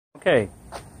Okay,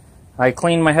 I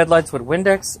cleaned my headlights with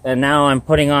Windex, and now I'm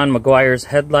putting on Meguiar's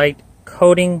headlight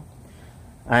coating.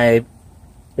 It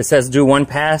says do one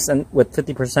pass and with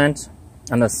 50%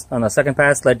 on the second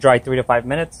pass. Let dry 3 to 5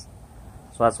 minutes.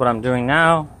 So that's what I'm doing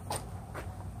now.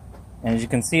 And as you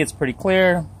can see, it's pretty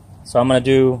clear. So I'm going to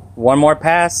do one more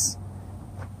pass,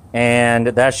 and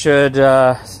that should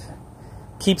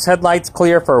keeps headlights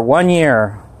clear for 1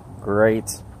 year.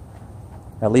 Great.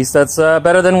 At least that's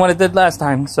better than what it did last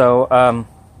time. So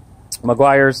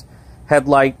Meguiar's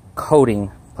headlight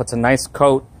coating puts a nice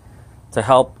coat to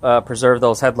help preserve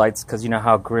those headlights, because you know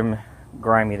how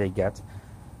grimy they get.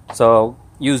 So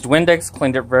used Windex,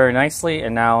 cleaned it very nicely,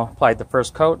 and now applied the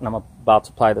first coat, and I'm about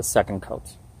to apply the second coat.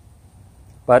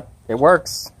 But it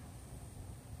works.